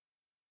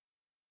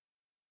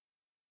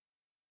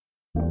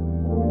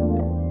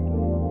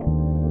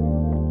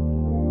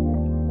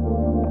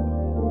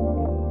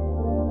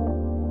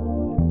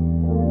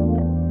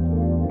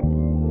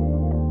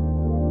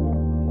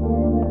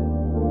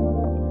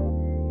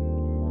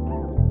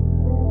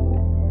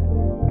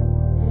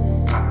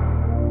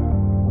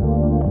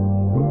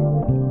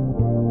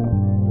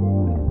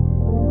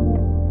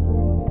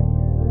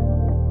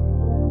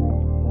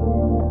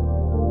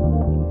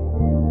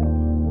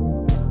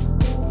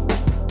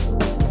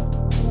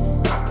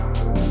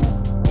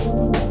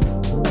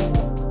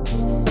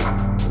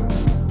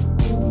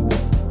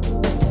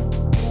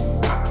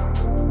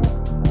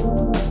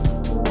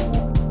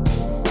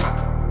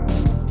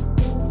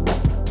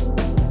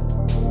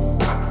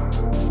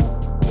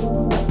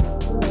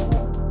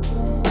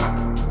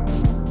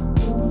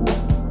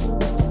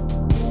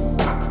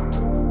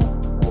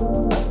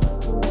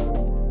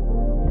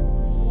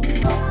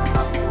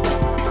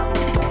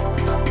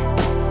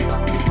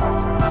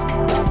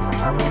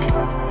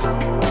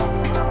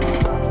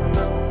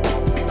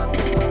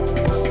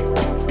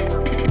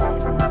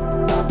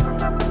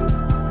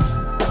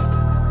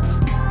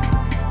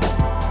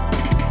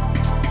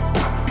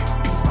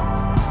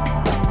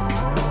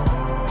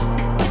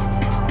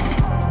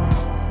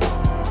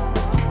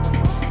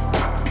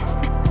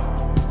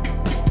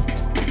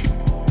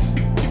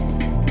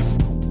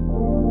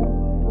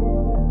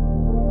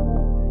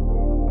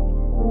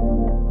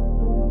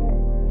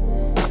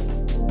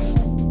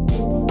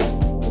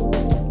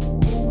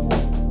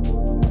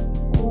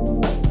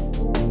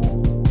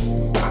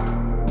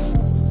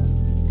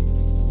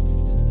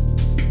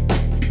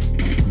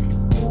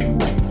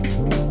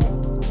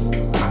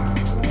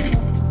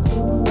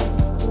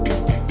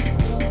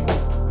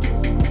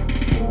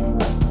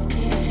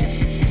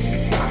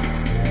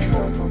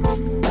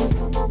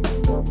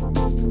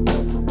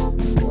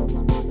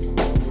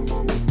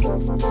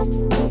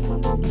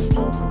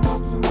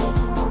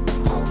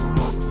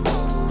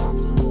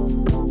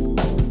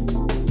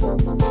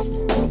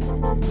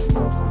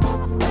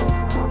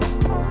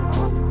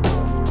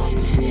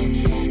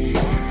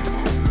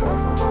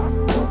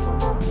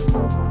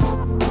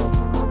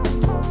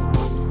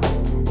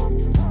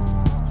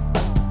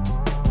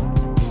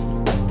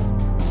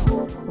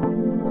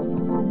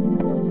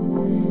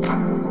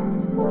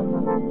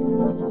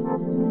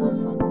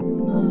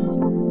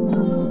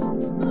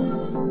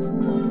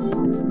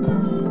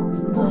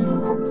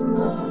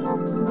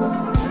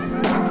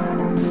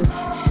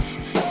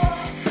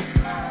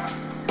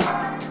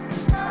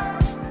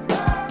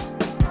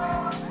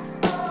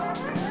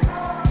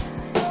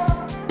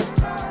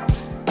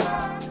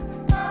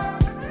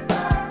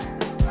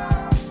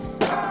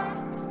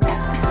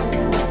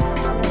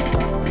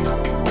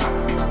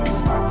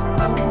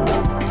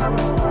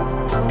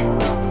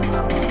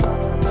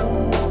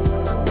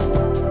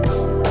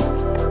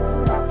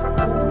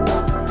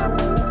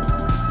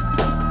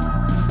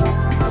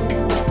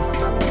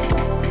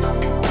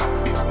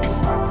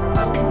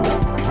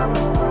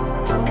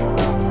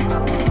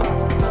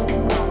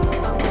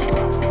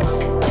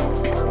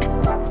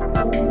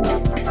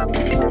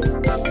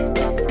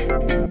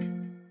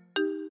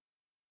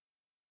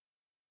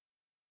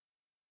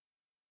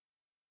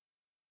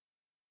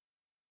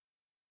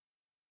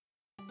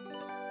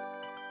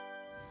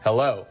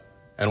Hello,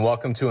 and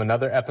welcome to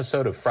another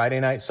episode of Friday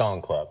Night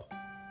Song Club.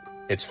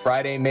 It's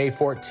Friday, May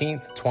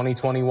 14th,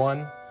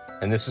 2021,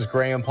 and this is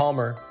Graham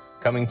Palmer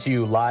coming to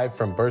you live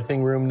from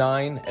Birthing Room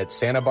 9 at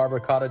Santa Barbara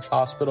Cottage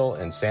Hospital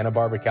in Santa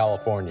Barbara,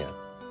 California.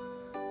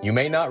 You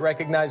may not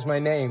recognize my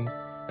name,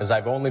 as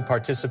I've only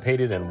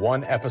participated in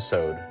one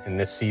episode in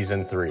this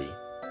season 3.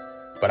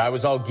 But I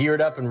was all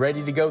geared up and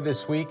ready to go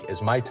this week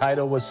as my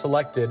title was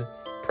selected,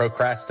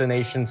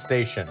 Procrastination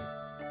Station.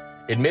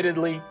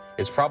 Admittedly,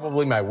 it's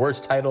probably my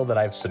worst title that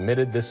I've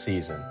submitted this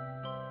season,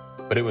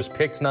 but it was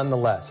picked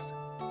nonetheless,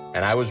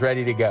 and I was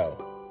ready to go.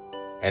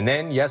 And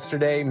then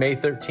yesterday, May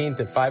 13th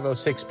at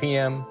 5:06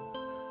 p.m.,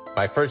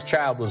 my first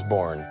child was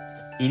born.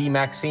 Edie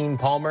Maxine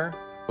Palmer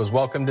was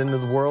welcomed into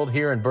the world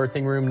here in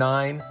Birthing Room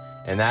 9,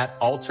 and that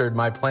altered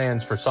my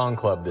plans for Song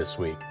Club this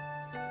week.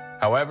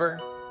 However,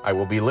 I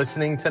will be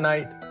listening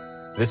tonight.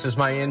 This is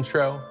my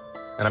intro,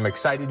 and I'm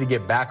excited to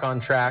get back on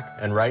track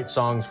and write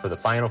songs for the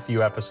final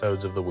few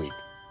episodes of the week.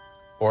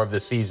 Or of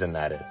the season,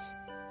 that is.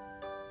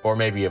 Or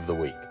maybe of the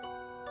week.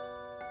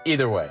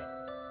 Either way,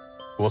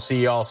 we'll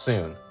see y'all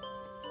soon,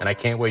 and I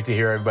can't wait to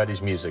hear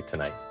everybody's music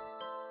tonight.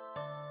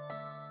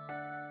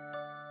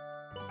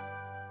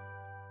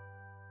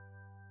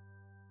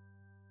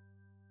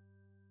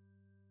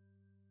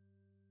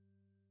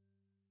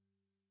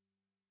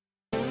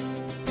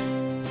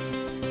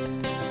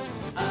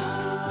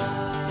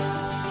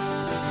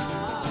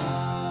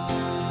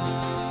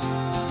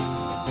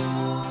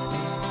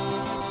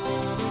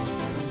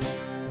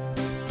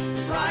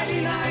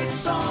 Friday Night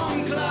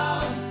Song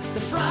Club, the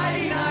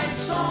Friday Night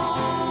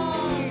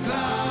Song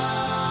Club.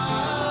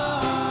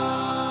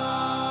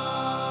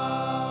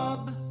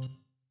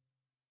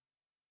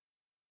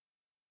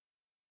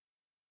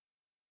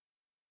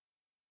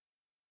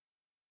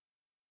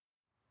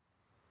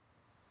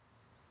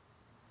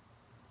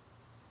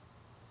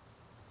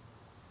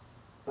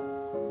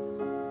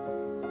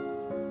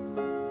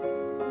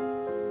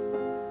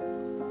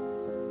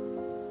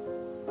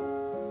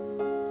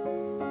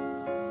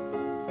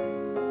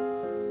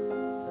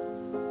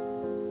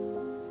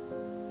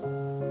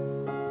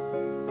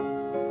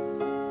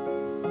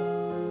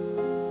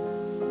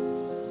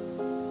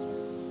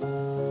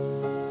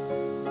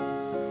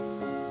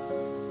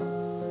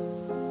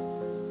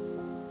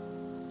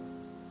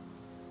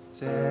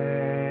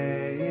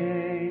 Saying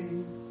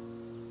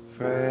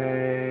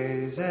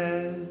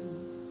phrases,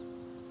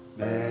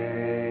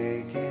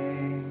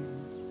 making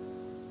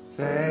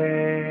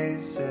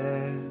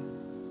faces,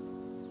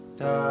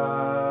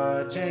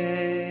 dodging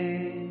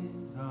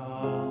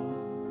all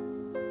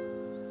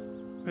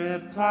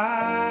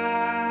replies,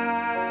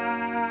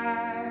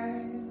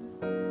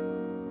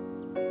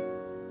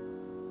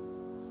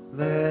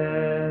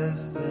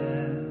 listless,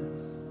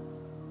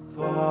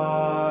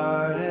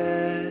 thwarted,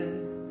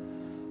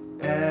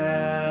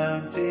 and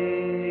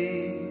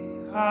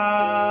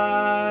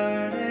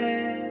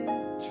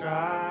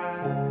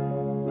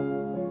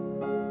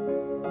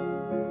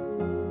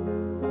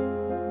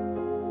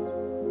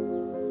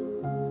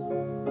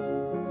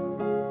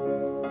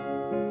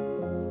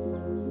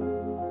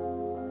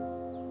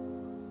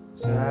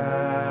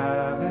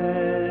savage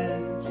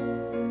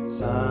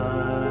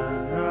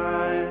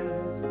sunrise,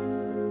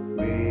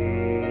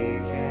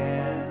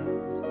 weekends,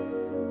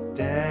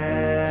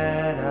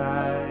 dead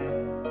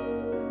eyes,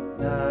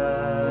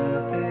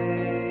 nothing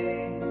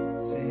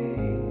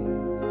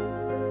seems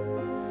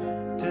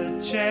to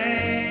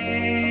change.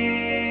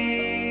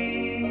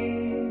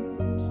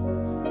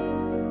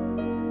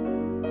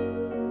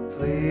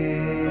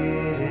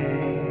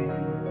 Fleeting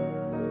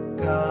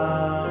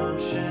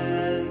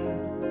gumption,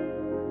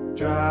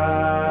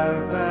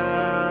 drive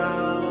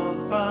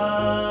malfunction.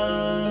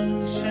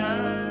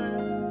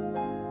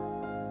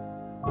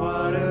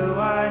 What do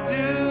I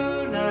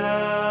do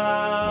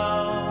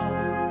now?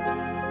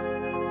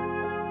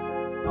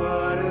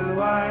 What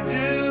do I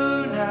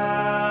do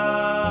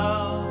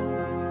now?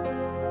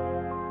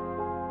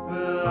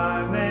 Will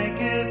I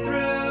make it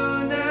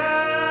through now?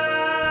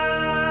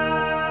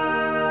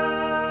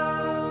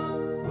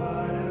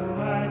 What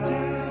do I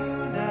do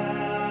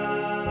now?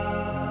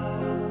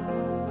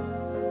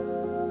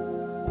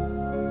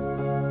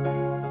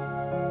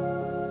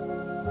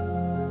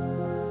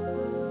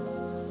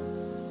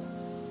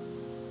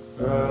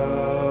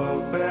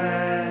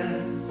 Open,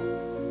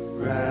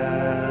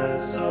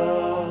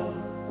 wrestle,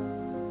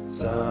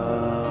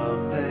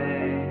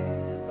 something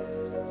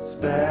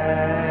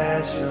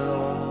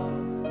special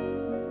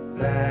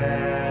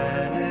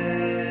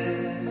vanishes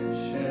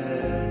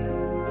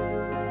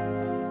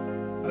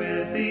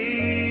with ease,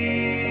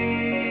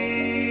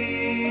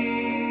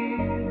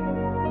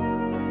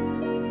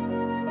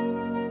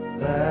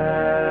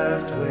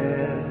 left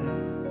with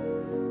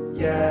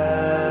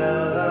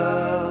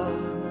yellow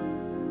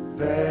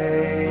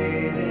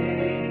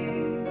fading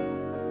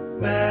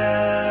melody.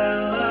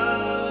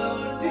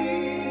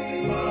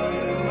 What do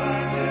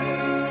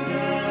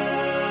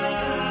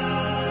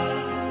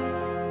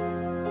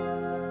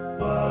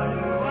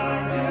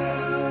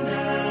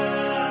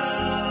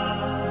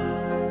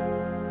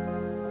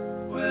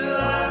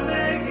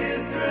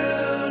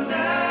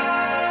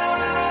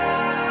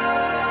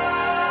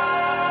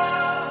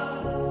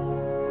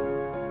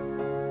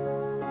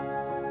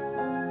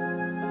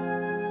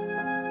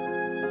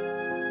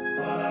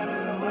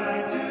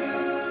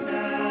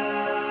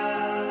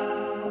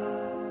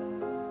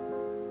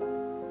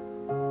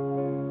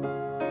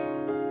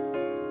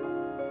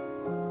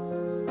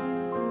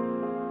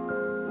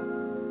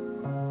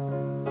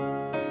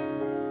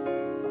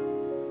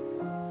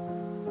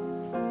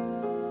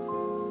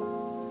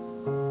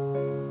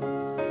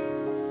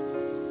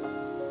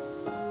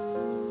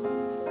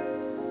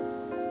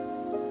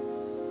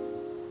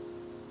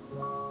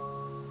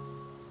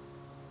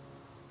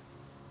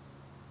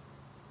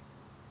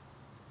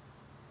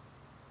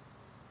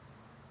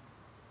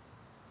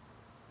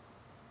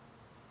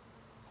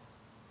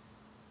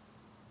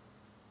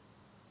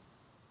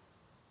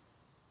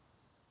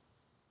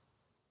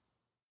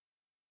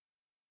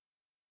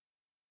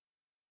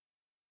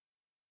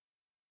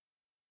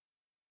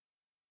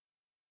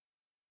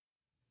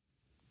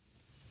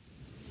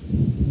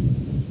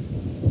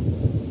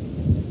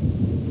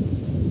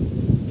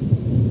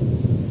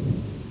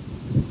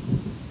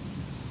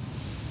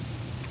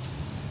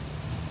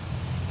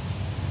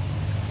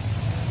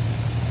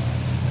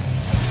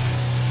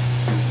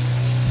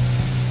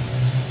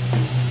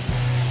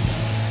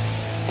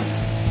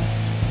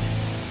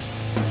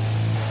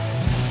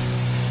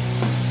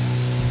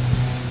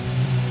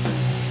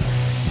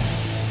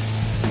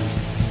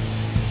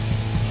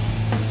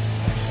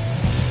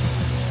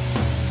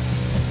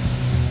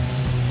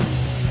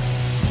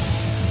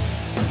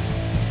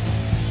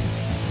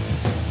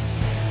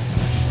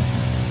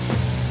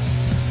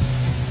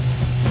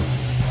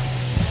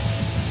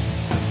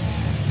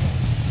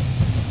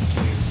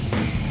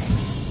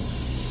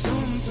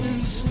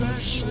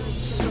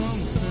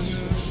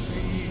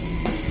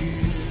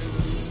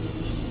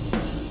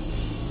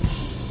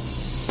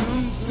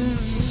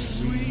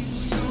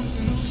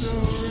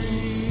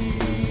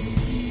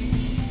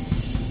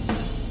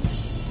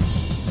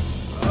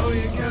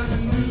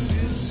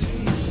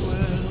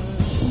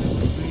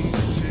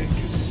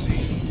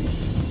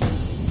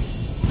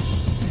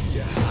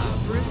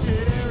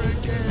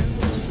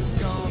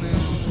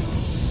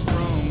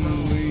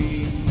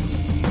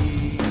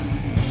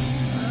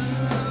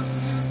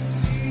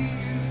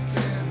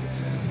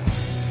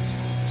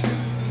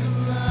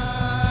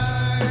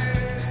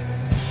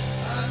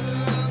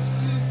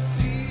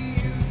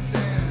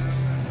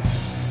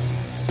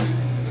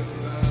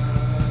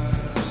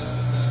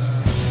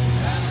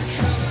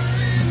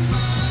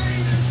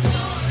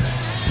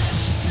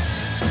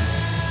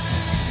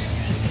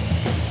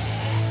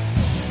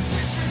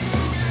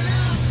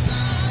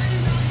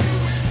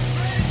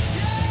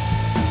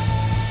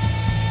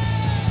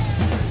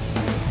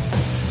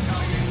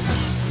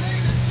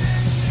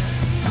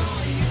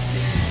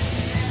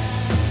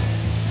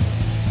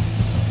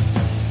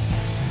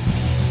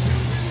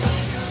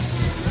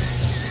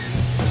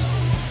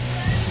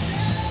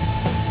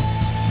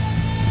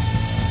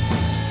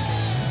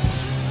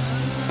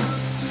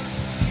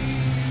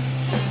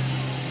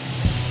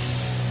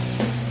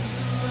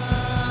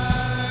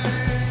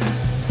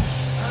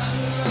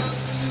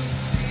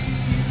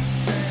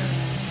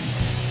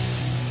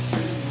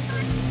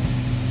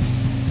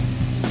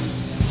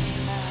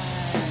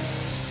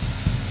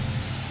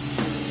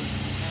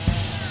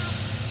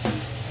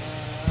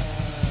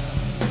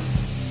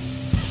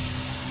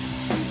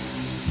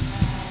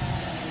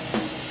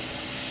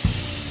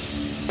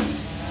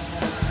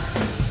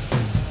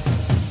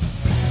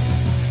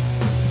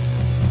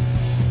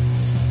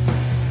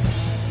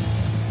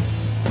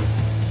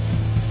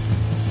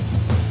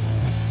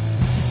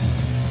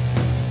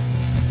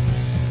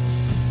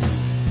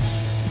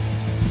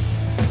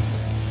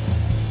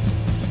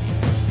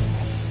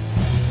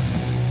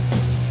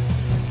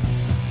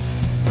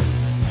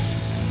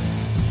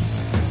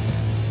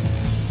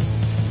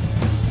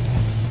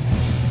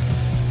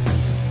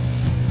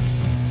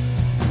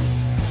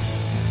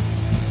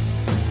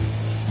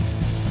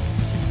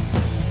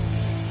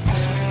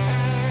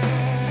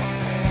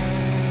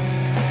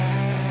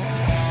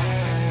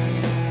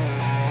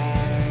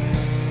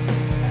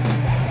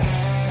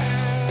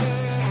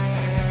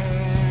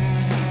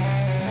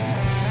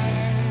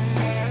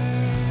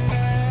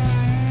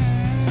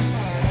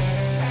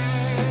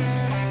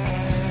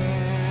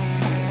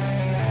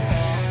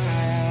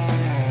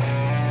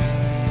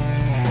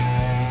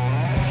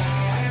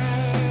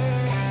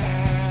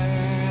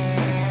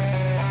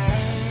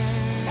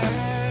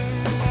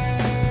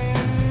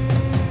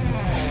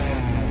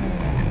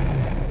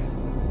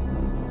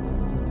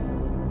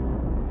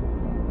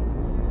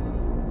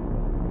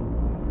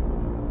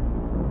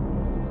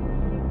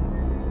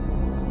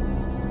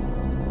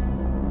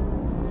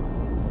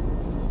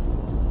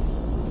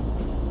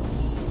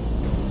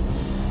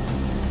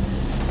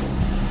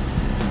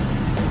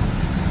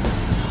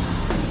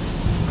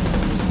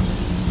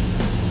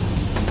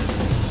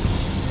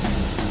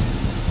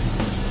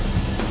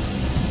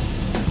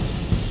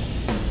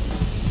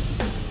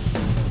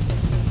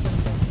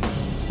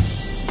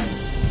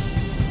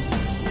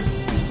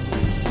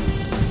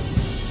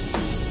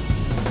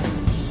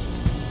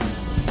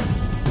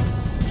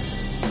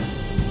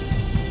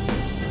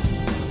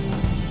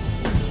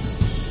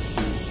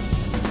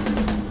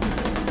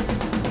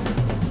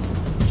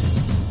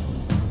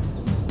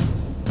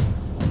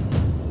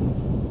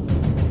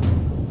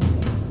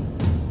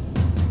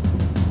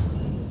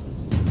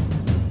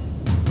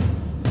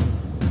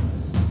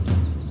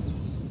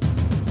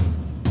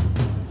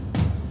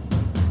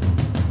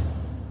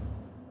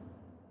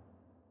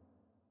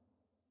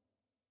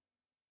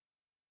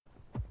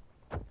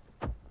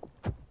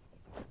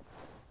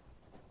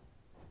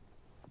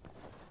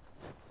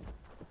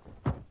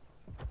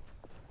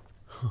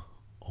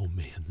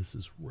this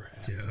is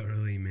rad.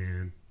 Totally,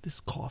 man. This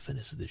coffin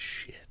is the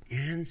shit.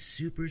 And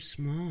super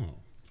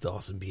small. It's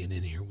awesome being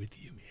in here with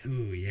you, man.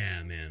 Ooh,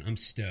 yeah, man. I'm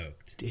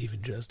stoked. Dave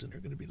and Justin are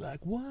going to be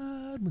like,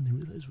 what? When they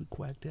realize we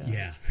quacked out.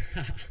 Yeah.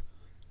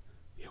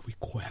 Yeah, we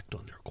quacked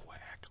on their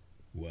quack.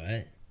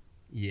 What?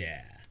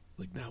 Yeah.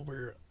 Like now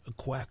we're a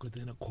quack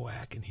within a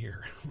quack in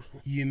here.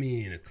 You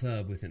mean a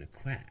club within a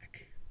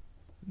quack?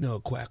 No, a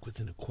quack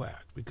within a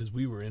quack, because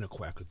we were in a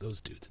quack with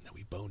those dudes, and then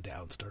we boned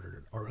out and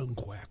started our own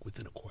quack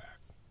within a quack.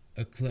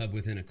 A club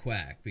within a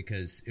quack,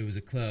 because it was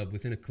a club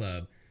within a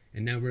club,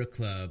 and now we're a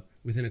club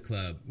within a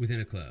club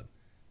within a club.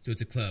 So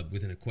it's a club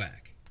within a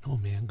quack. No,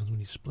 man, because when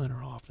you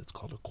splinter off, it's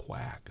called a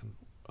quack, and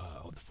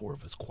the four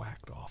of us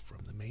quacked off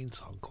from the main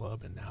song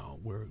club, and now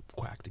we're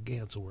quacked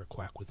again, so we're a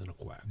quack within a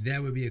quack.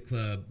 That would be a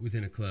club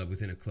within a club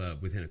within a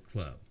club within a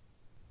club.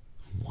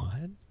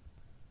 What?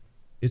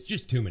 It's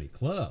just too many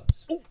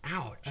clubs. Oh,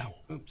 Ouch. ow.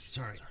 Oops,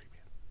 sorry. Sorry,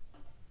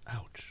 man.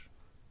 Ouch.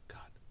 God.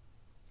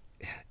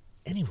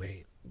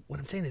 Anyway, what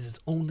I'm saying is it's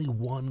only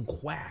one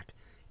quack,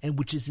 and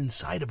which is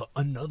inside of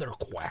another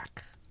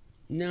quack.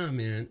 Nah,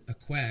 man. A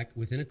quack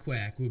within a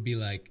quack would be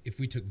like if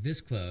we took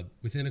this club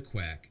within a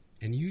quack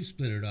and you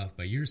splintered off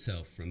by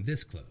yourself from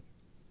this club.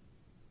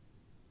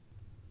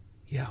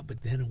 Yeah,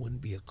 but then it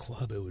wouldn't be a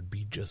club. It would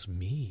be just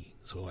me.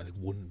 So it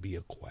wouldn't be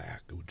a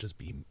quack. It would just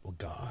be a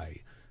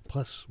guy.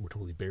 Plus, we're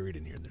totally buried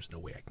in here, and there's no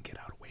way I can get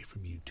out away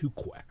from you to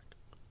quack.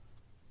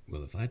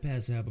 Well, if I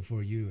pass out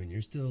before you and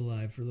you're still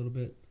alive for a little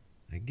bit,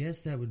 I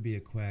guess that would be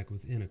a quack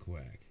within a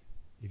quack.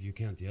 If you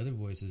count the other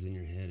voices in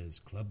your head as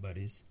club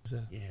buddies. Is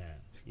that? Yeah,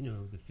 you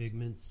know, the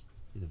figments,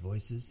 the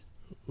voices.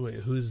 Wait,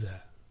 who's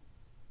that?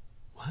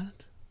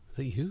 What? Is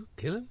that you,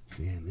 Caleb?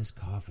 Man, this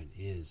coffin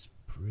is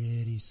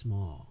pretty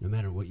small. No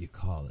matter what you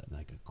call it.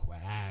 Like a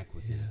quack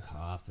within a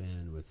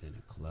coffin, within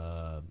a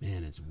club.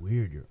 Man, it's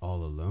weird you're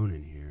all alone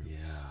in here. Yeah.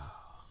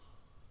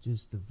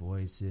 Just the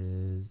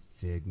voices,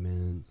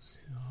 figments.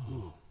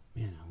 Oh.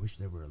 Man, I wish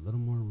there were a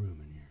little more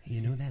room in here.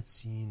 You know that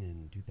scene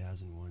in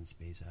 2001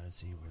 Space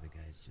Odyssey where the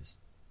guy's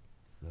just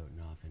floating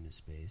off into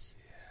space?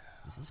 Yeah.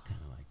 This is kind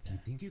of like that. Do you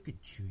think you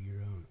could chew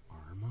your own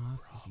arm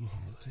off if you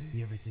had to?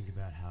 You ever think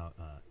about how,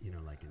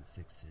 like in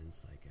Sixth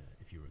Sense, like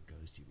if you were a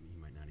ghost, you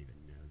might not even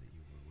know that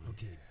you were one.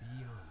 Okay,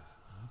 be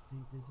honest. Do you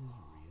think this is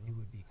real? It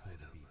would be cool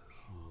to be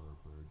pure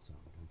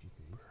birdsong, don't you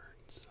think?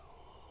 Birdsong.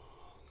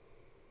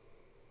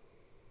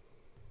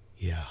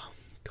 Yeah,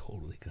 I'm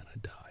totally gonna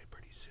die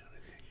pretty soon, I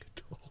think.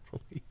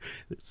 Totally.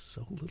 There's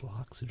so little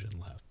oxygen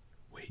left.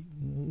 Wait,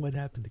 what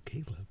happened to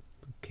Caleb?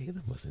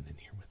 Caleb wasn't in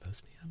here with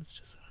us, man. It's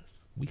just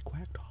us. We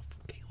quacked off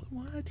from Caleb.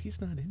 What?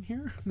 He's not in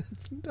here?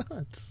 That's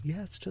nuts.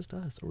 Yeah, it's just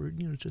us. Or,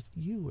 just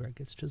you. Or I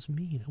guess just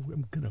me.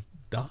 I'm gonna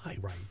die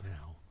right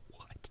now.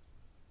 What?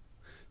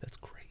 That's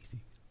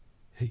crazy.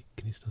 Hey,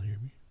 can you still hear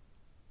me?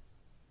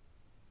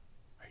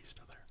 Are you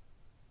still there?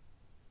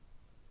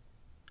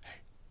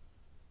 Hey.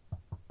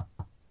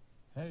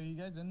 Hey, are you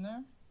guys in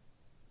there?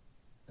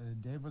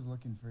 Dave was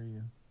looking for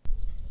you.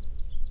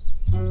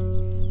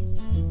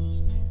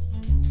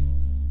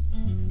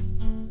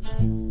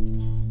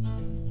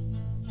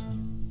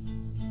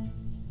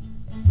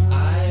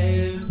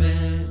 I've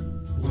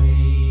been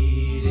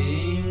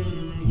waiting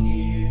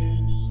here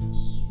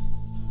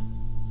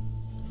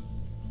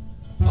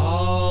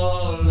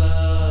all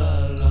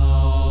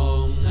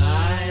along.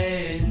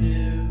 I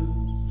knew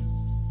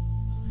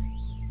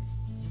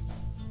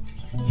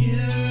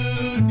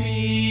you'd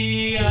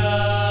be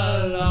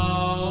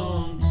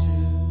along too.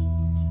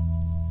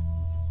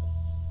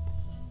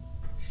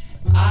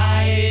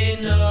 I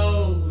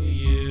know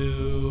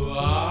you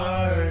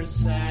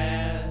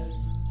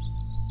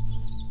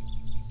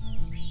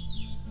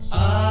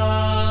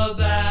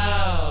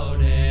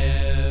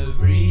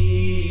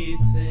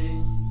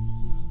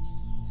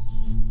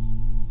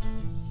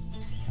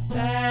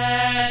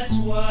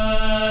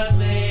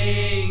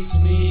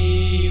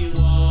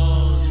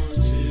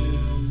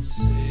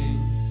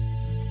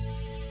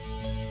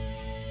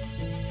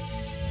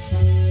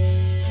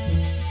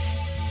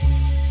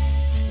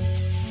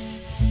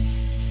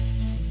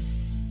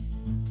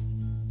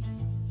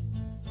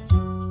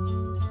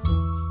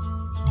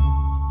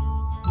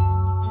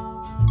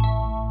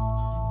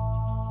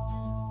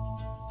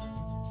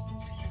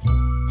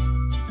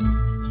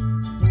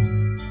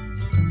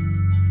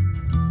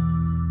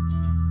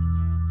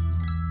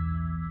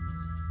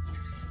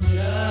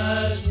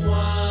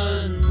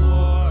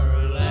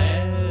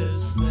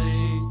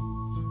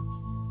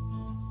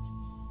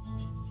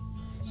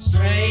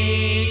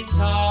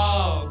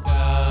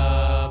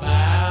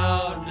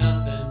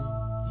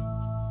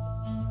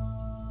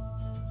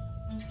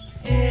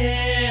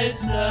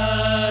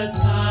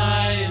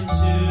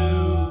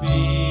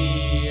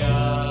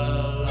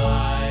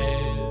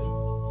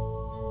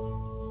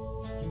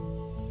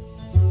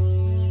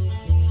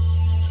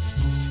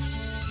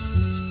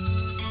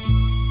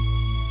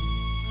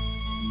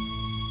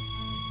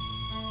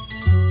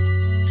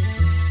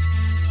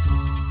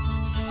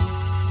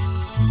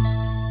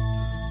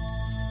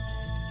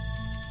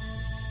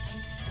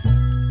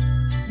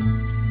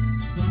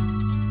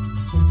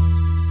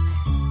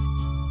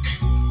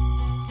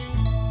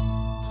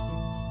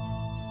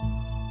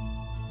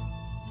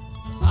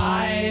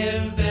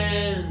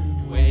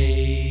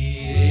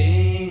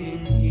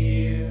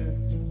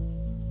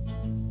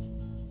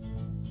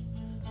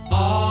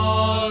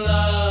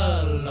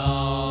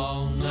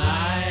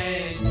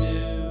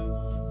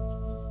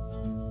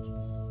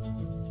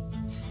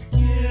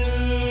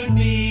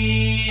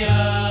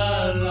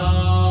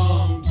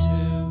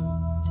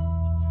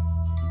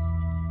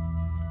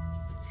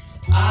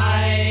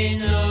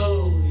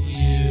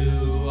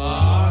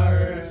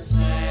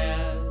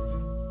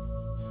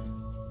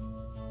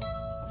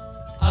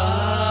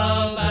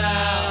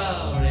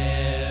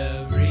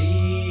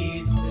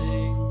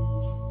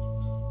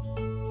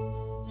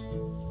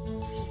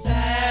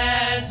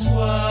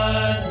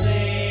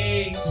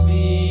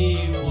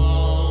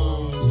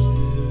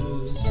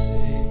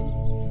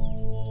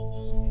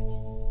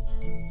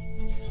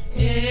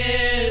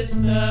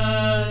it's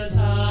the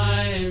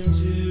time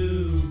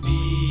to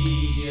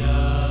be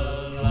alive.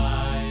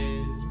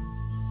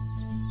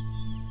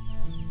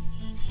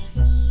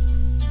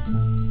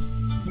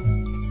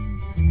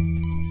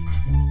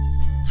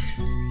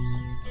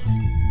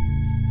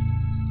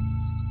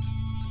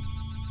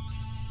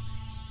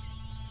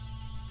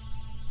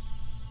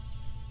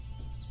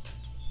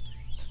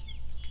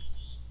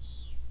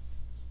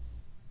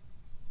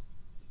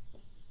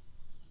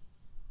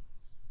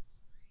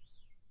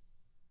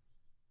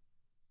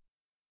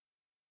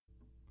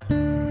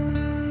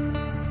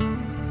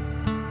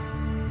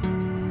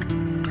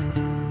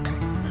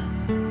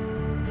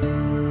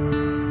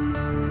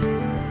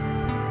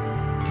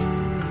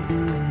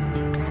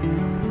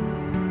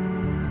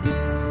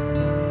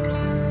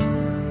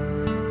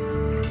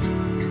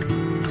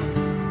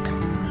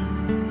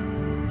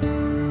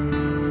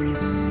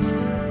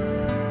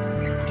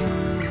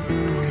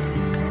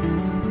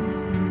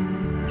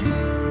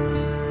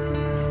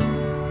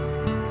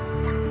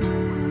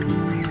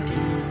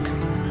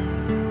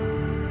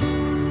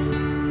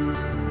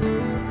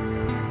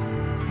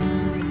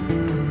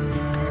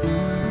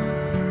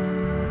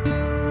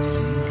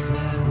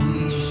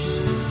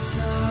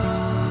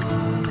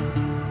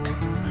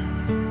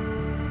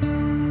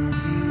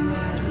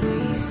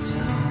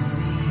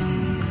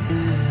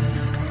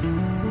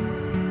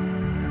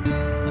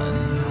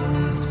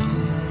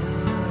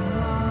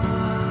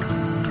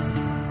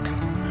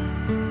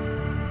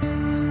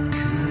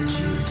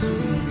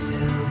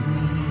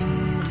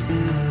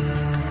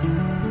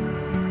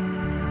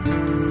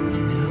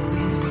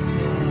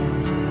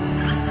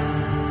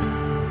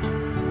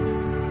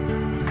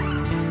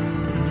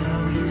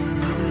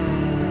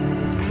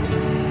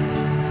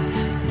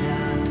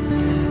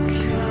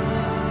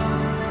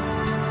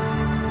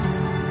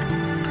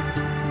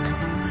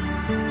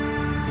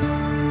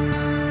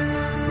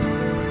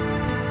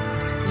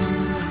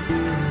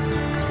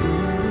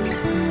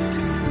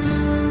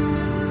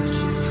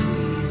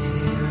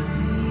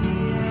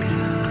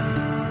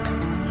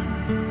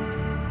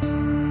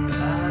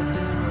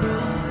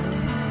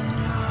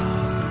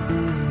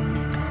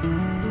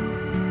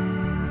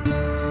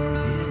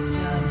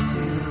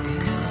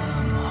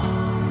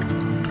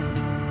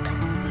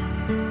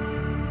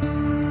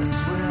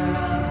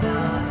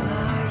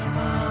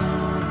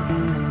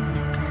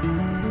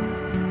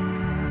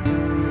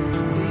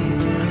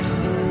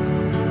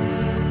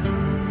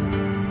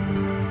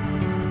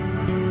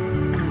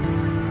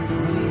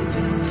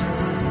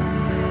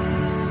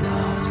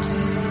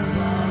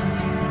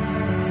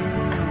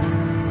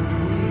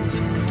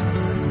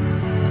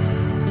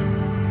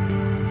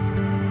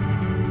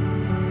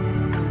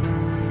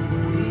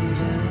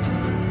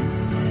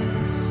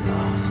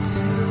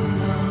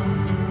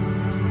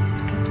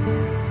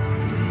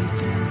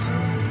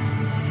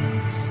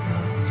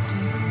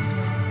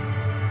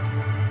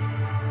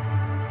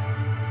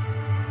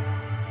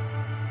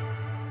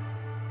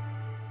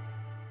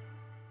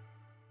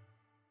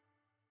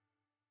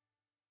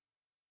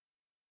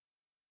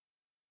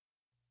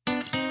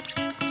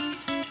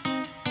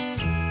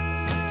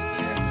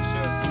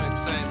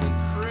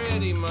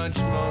 Much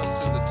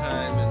most of the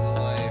time in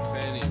life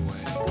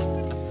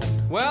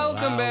anyway.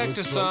 Welcome back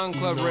to Song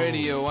Club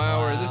Radio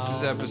Hour. This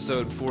is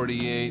episode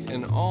 48,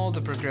 and all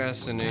the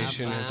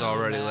procrastination has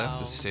already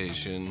left the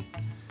station.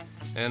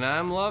 And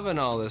I'm loving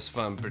all this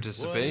fun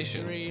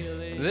participation.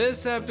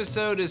 This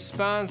episode is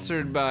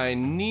sponsored by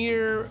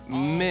Near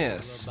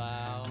Miss.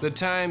 The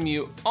time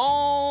you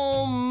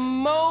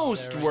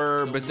almost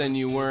were, but then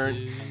you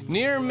weren't.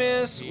 Near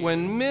miss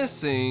when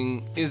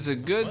missing is a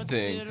good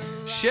thing.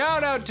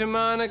 Shout out to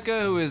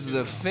Monica, who is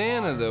the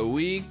fan of the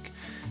week.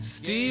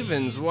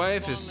 Steven's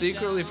wife is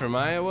secretly from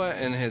Iowa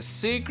and has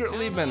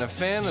secretly been a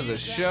fan of the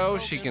show.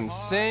 She can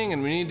sing,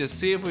 and we need to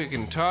see if we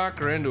can talk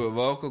her into a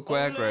vocal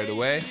quack right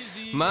away.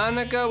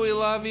 Monica, we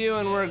love you,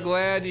 and we're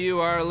glad you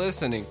are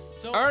listening.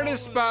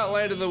 Artist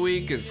Spotlight of the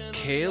Week is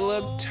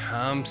Caleb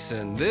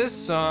Thompson. This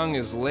song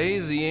is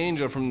Lazy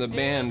Angel from the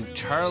band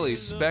Charlie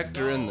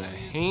Spector in the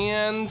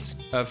Hands.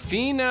 A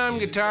phenom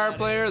guitar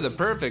player, the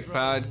perfect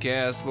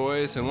podcast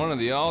voice, and one of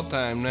the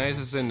all-time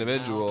nicest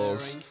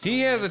individuals.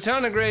 He has a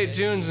ton of great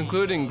tunes,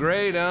 including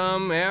Great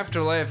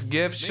Afterlife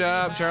Gift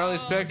Shop, Charlie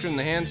Spector in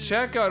the Hands.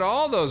 Check out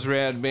all those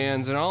rad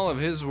bands and all of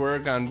his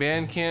work on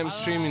Bandcamp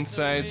streaming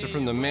sites or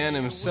from the man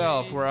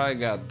himself, where I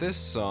got this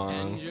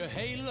song.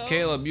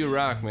 Caleb, you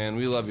rock, man.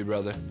 We love you,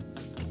 brother.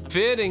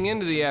 Fitting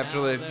into the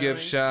Afterlife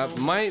Gift Shop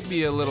might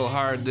be a little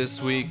hard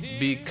this week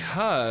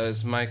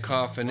because my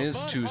coffin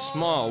is too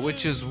small,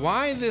 which is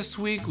why this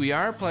week we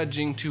are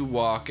pledging to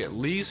walk at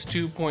least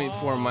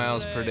 2.4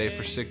 miles per day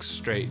for 6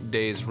 straight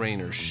days,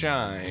 rain or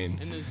shine,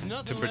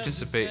 to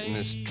participate in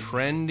this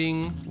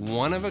trending,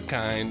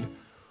 one-of-a-kind,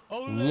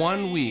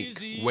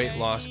 1-week weight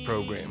loss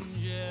program.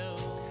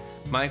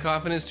 My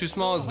Coffin is Too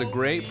Small is the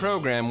great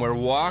program where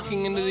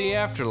walking into the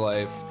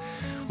afterlife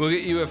will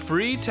get you a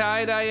free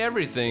tie-dye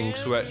everything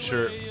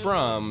sweatshirt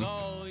from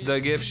The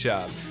gift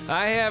shop.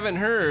 I haven't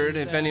heard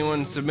if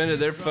anyone submitted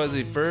their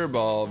fuzzy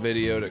furball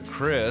video to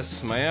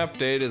Chris. My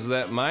update is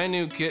that my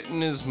new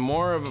kitten is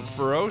more of a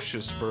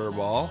ferocious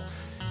furball.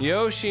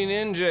 Yoshi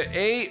Ninja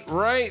ate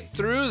right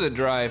through the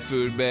dry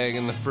food bag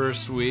in the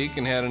first week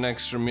and had an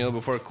extra meal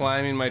before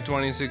climbing my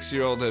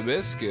 26-year-old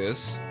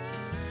hibiscus,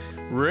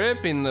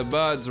 ripping the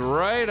buds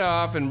right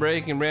off and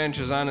breaking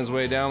branches on his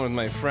way down with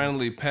my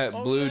friendly pet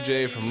blue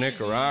jay from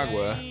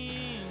Nicaragua.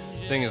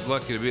 Thing is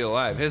lucky to be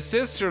alive. His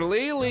sister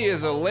Lily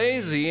is a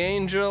lazy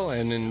angel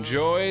and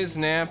enjoys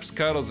naps,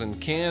 cuddles,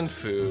 and canned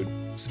food.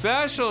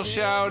 Special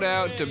shout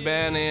out to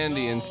Ben,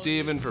 Andy, and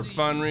Steven for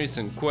fun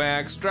recent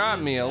quacks. Drop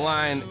me a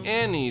line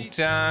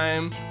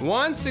anytime.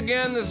 Once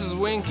again, this is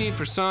Winky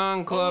for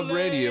Song Club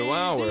Radio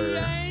Hour.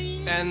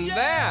 And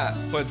that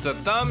puts a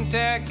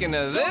thumbtack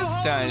into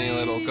this tiny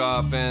little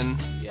coffin.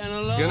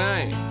 Good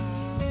night.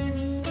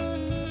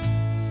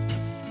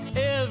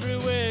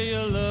 Everywhere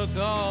you look,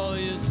 all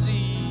you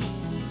see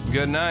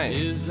Good night.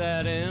 is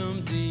that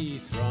empty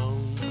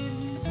throne.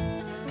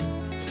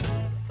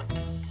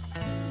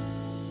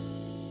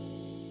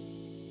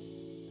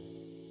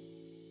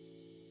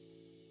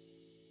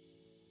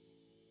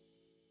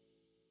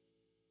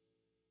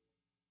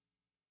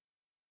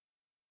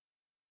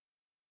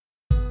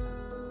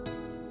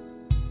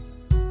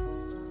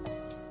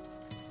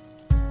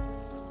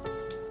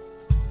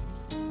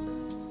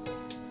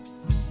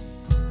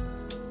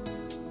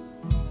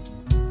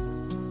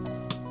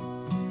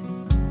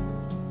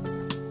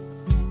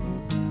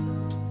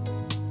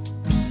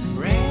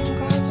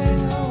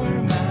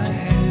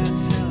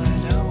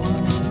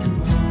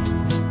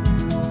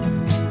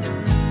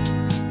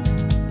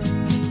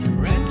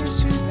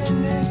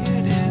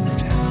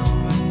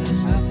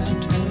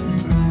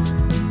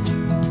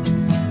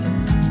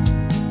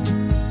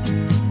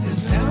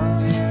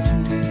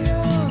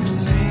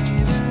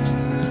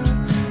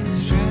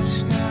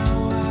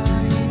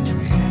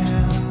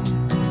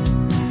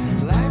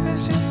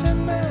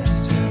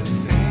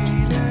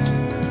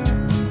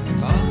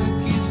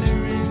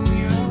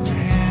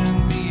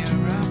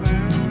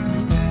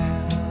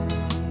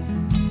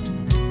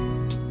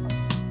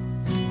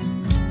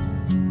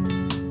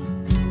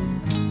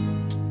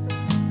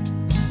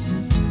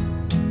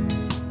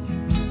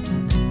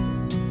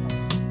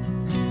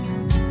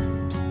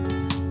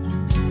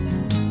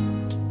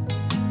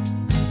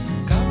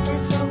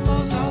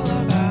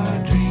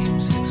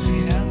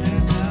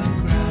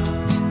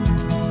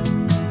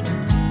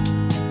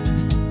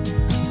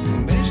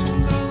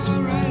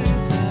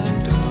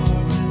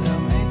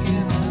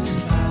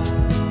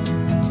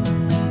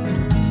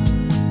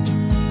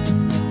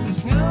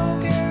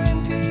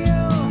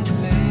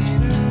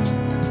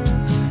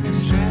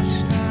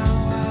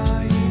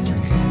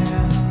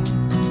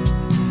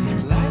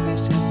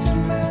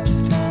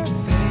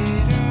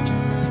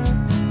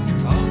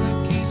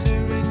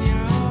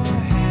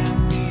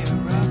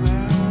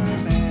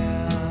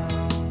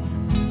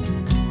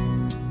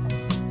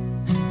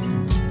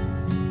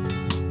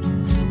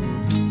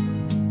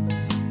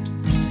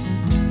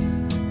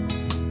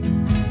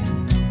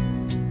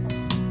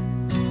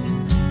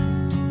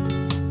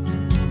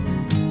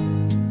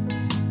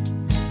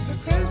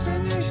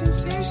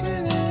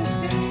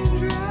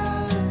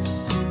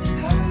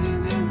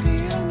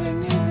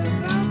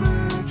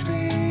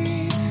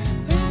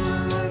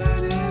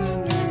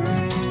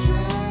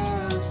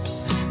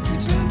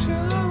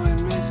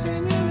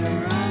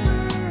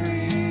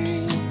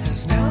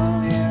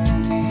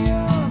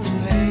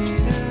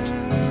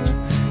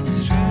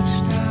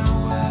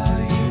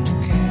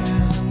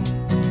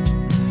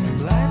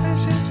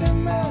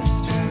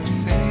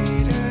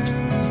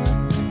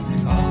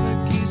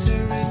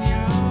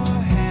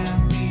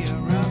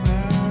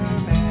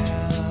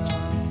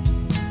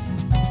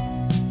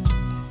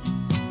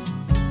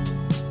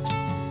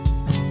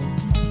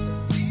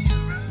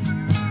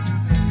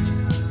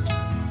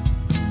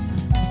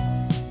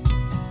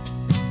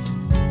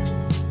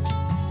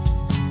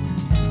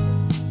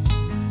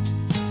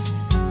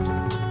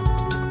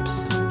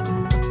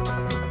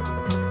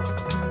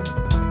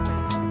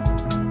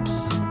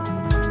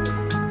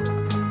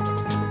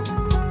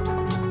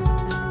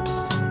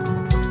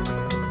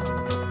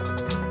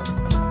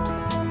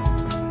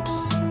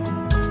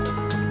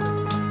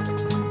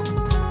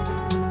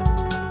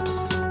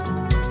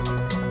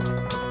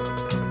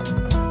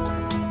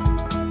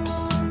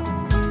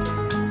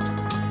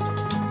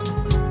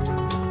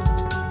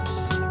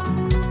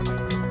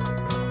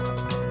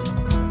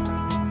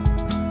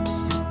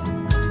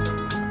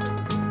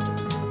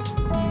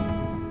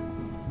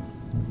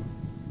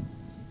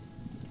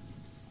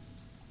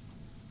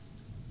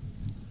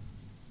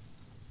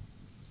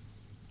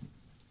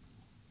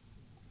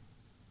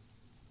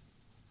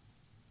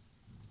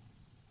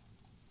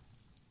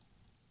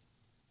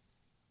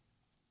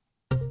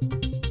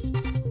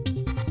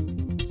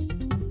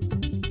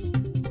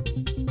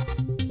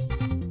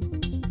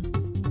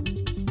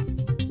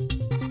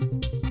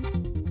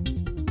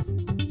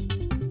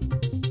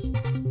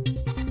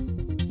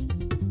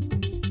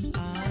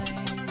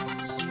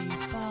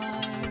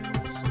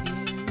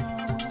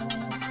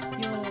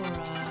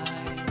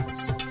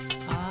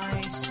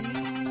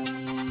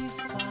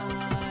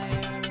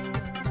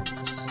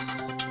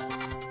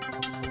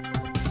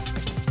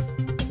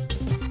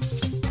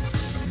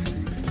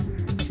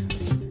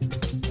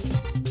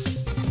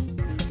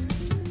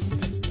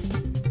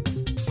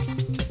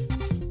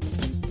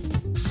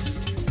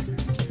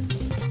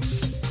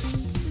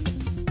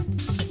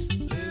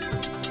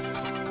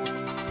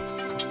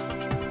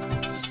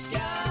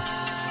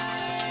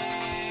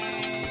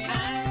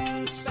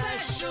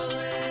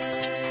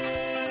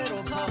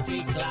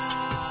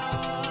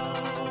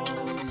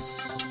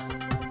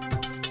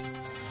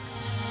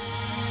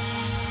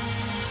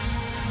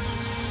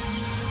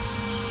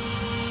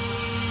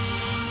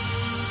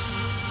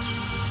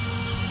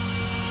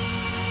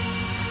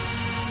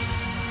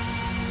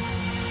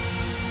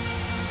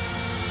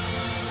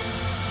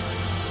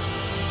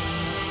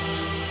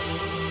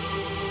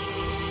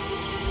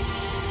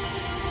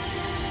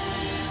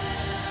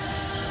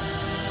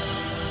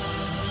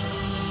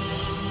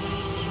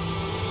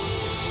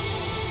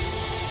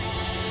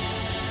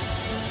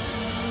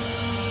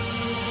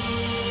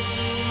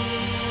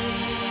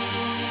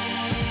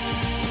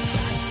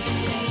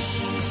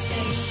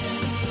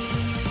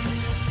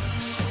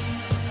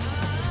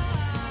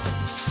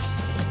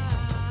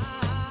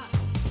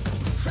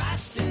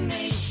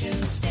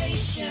 Procrastination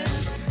station.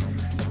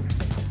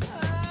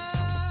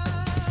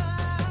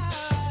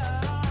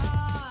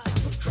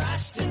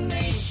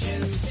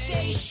 Procrastination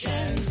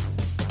station.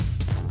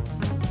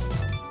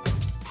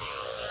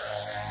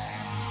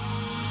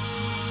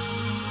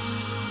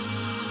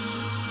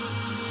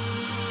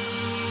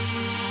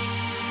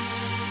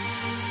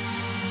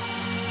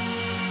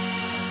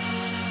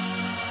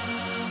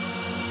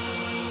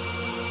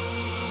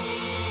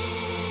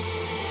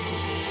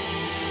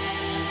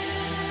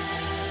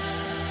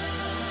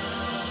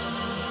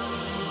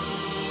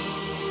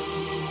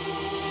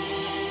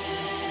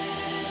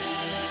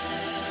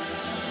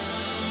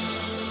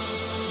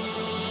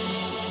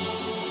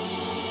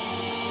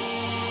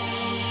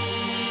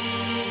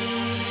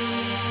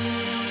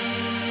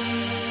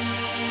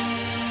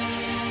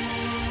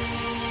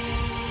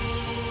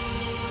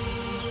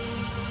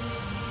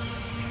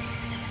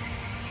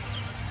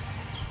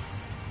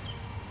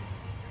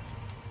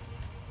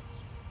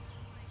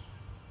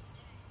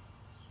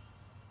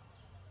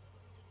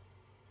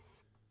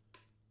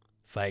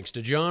 Thanks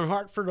to John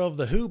Hartford of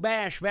the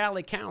Hubash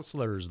Valley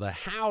Counselors, the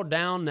How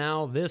Down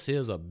Now. This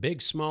is a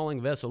big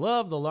smalling vessel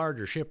of the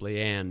larger Shipley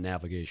and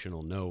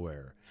navigational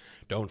nowhere.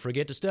 Don't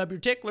forget to stub your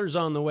ticklers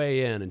on the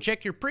way in and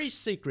check your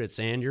priest secrets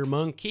and your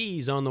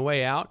monkeys on the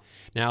way out.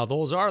 Now,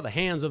 those are the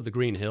Hands of the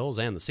Green Hills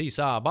and the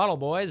Seesaw Bottle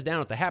Boys.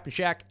 Down at the Happy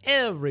Shack,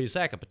 every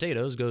sack of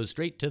potatoes goes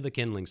straight to the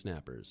kindling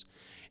snappers.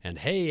 And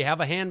hey,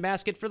 have a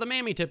handbasket for the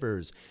mammy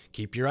tippers.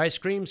 Keep your ice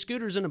cream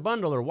scooters in a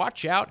bundle or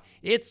watch out.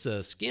 It's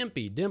a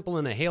skimpy dimple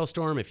in a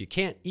hailstorm. If you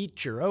can't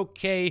eat, you're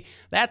okay.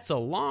 That's a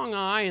long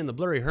eye in the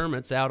Blurry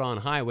Hermits out on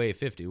Highway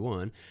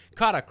 51.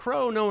 Caught a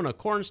crow knowing a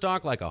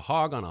cornstalk like a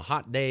hog on a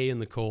hot day in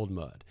the cold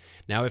mud.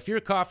 Now, if your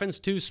coffin's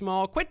too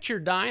small, quit your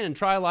dying and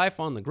try life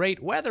on the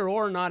great. Whether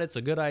or not it's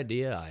a good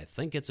idea, I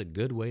think it's a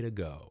good way to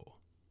go.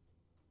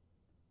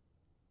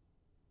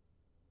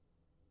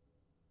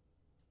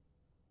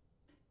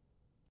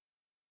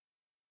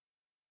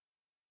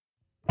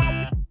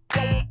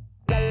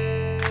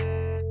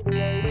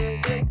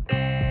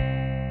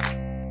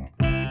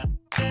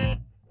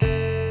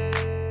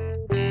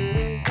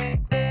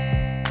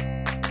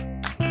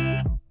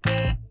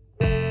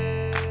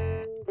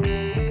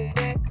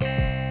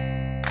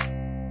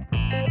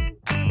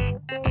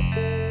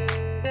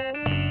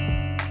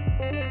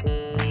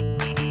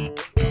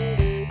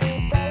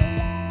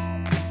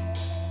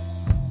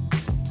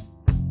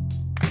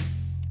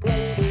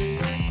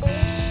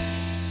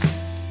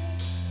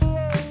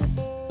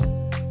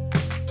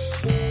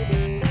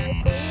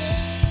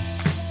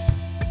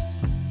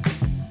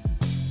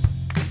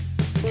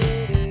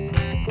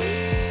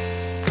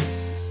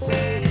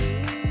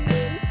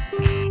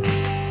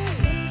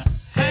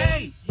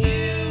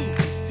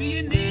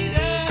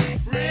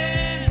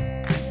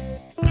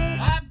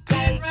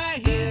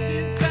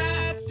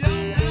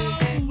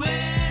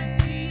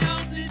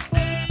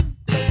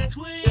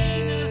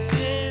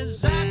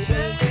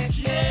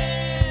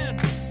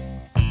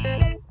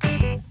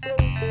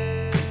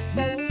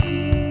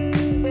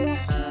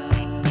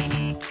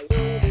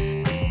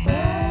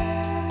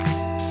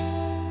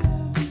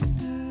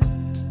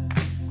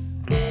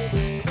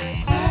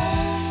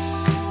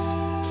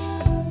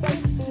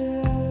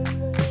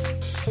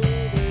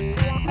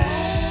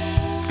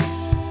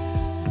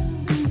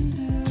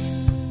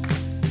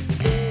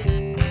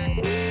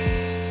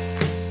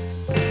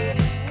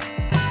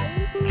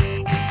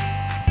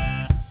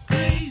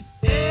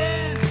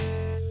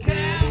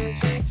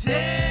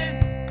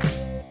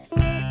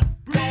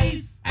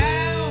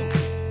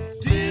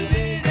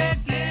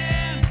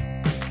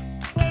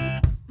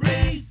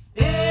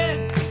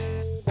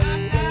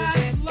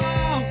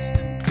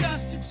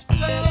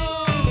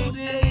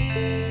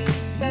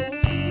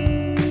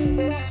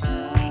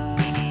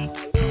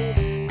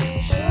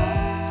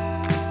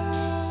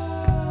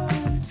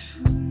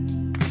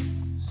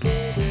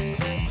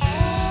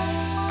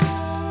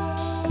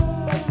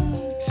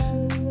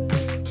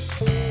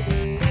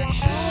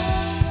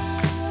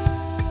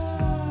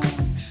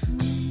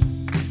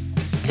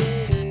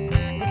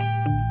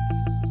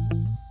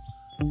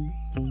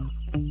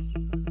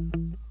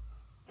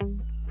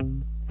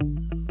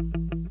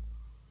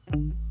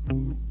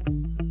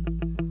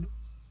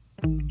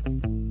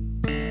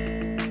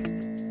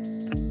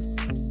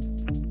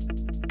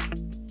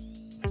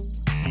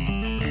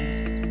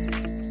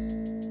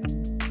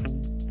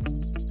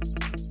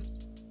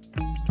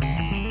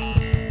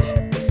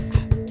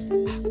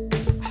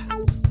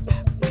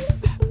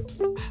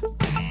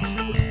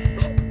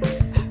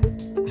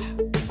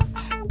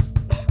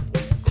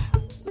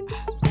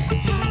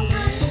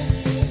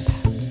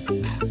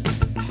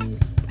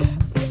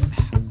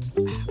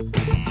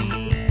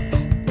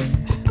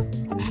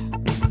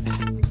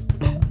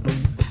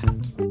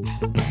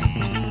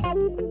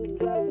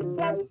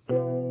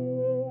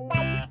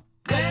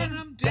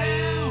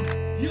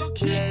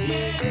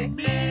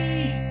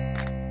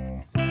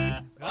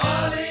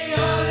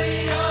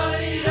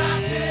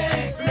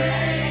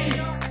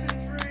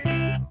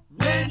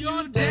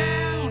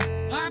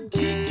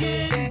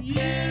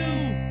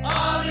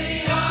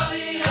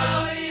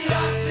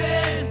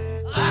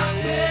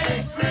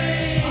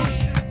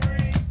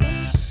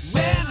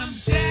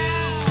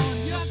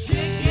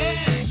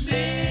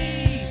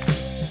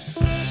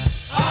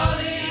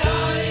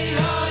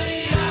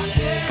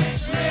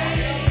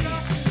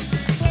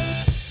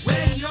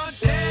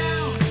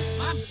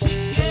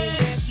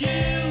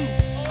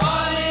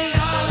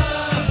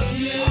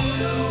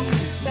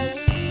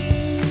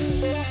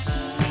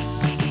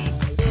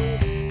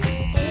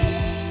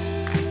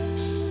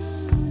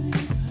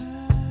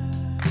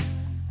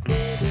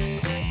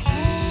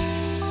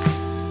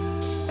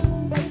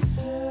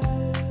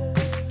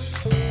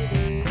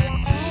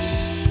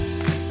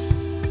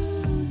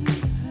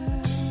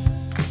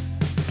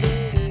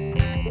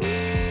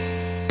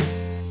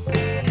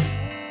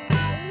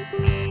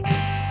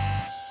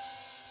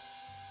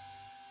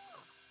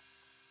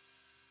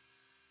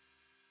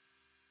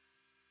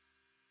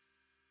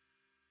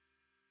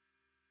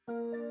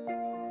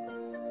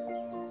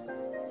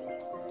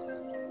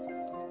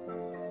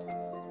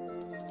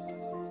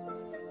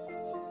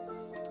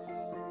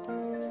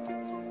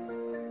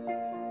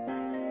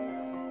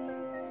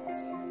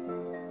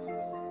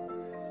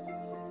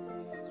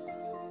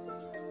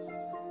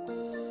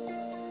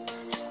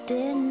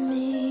 Didn't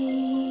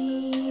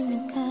mean to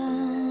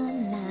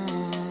come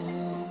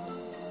out.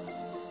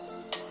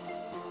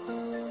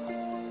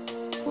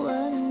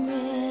 Wasn't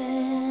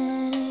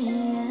ready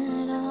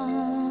at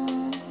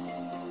all.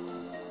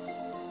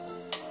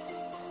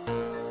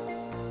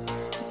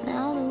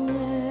 Now the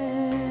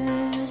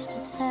worst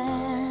has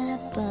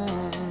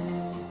happened.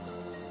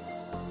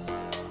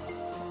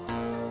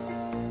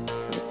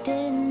 We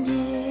didn't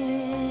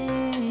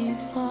hear you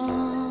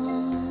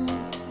fall.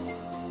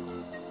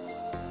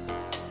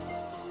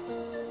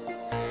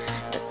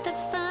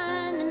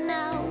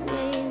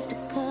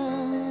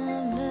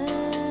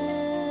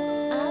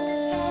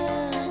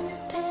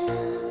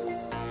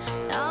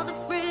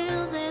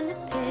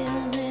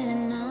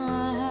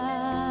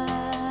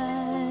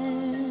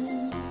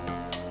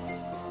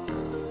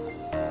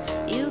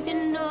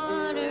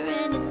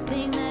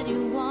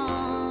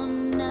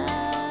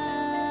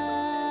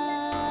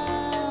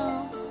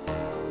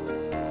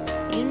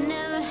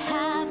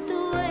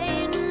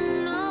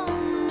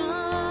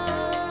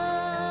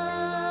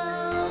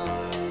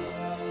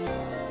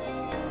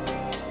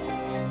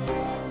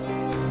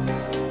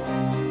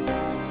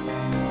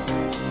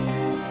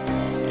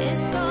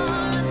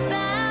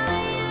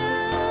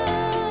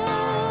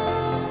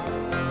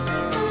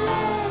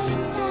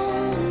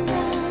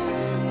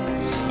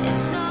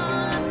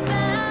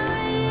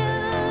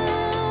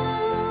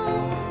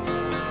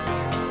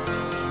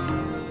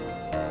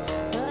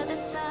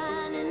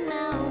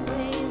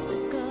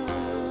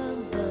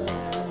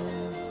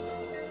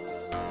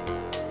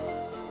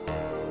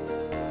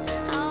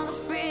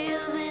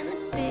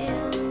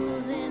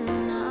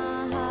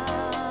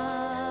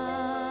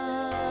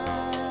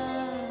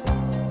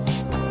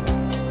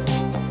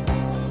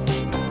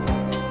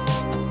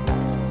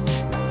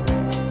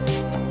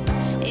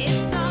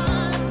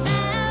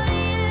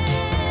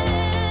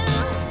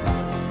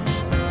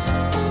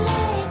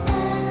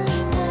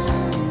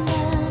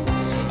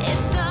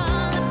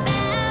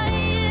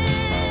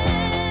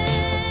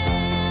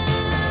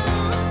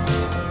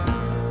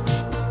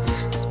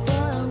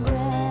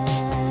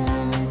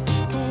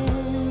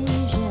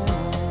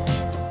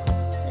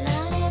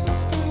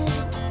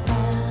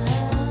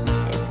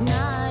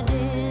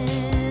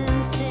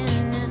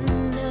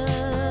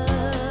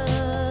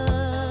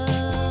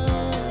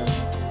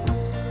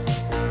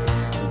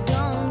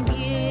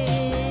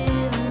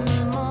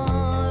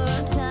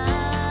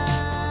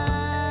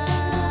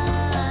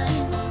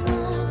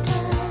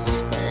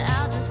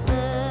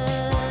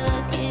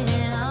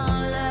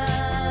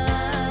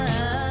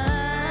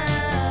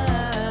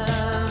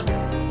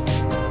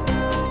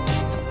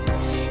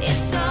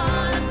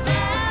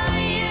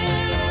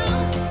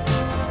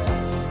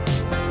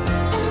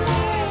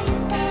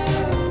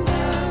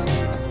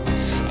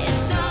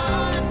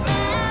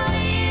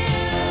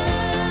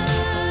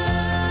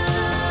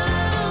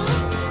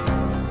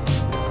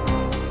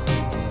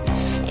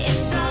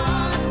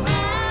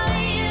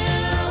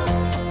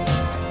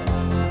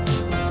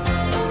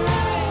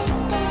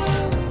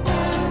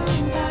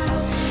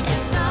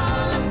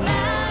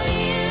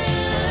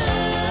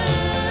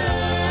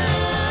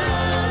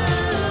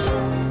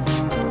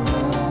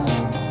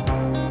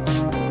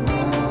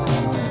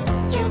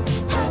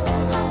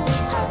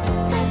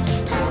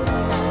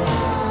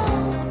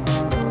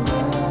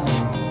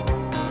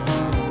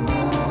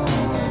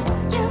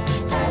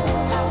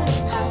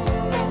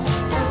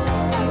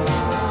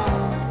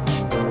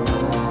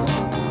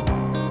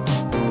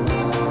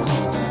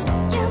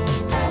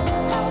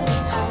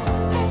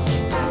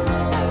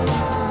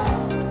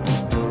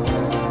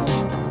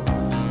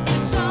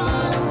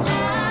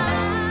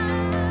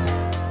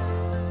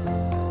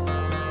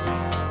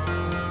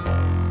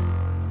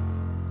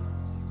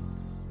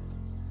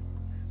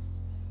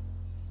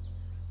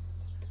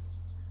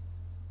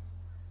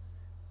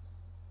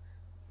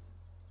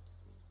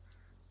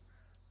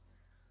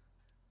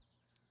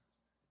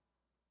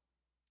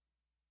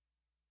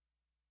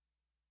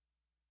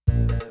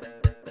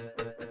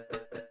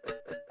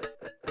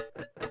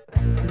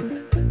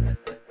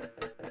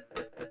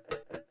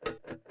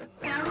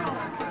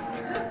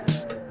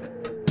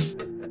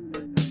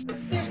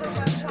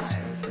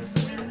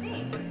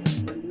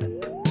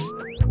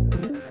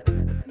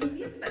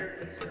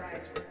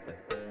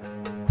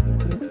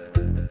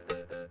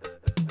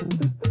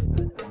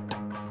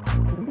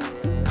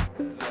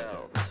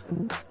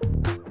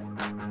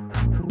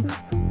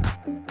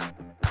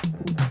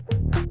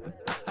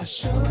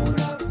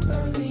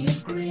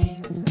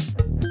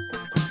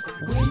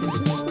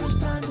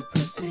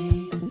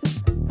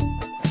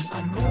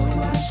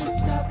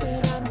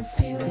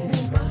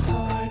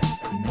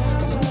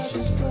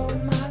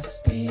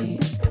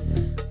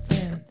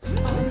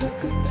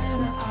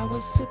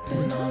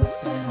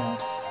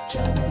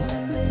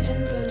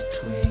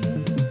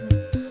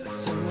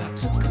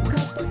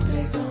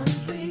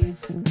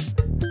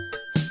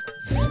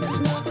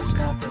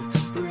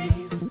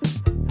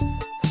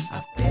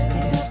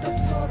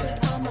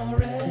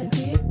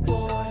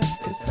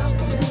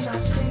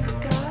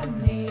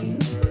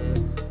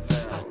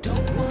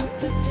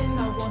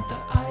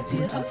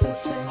 other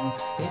thing.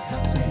 It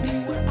helps me be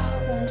where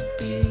I won't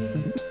be.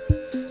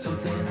 So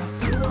then I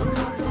threw on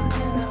my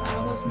banana.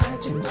 I was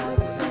magic like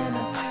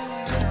Vanna,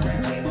 just to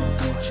name what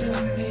future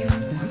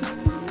means.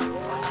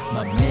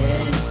 My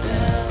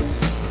midbelt,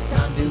 it's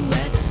time to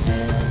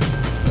exhale,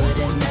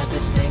 putting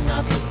everything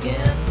up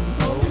again.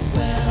 Oh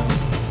well,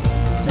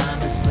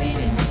 time is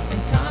fleeting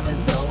and time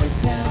is always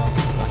hell.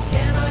 Why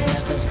can't I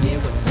ever hear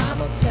what time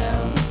will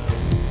tell?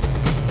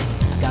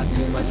 Got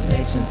too much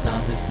patience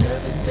on this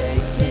nervous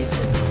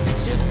vacation.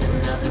 It's just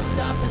another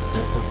stop at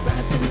the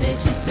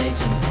procrastination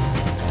station.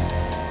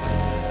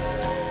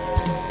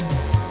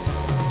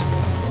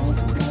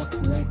 Woke up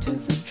late to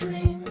the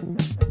dream,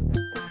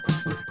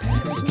 with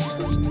panic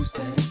and a new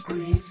set of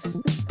grief.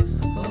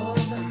 Oh,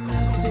 the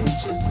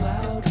message is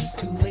loud, it's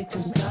too late to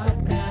start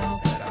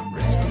now, but I'm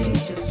ready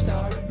to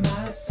start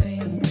my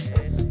scene.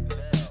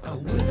 I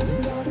would have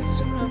started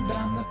sooner, but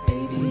I'm the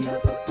baby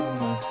of a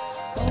boomer,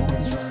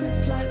 always running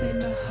slightly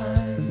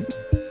behind.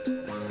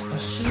 I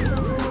should have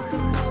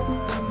woken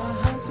up, but my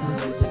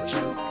hindsight is a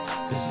joke.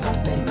 There's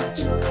nothing that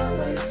you'll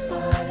always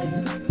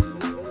find.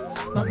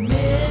 My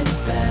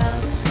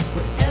midbelt,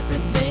 where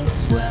everything's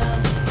swell,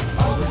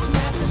 always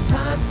passes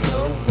time so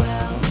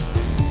well.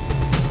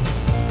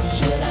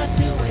 Should I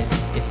do it?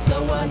 If so,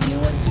 are you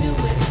into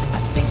it? I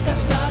think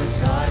I've got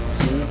it's hard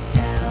to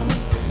tell.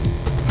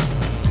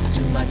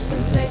 Too much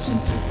sensation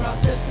to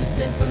process this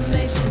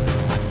information.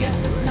 I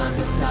guess it's time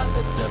to stop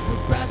at the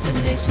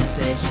procrastination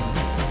station.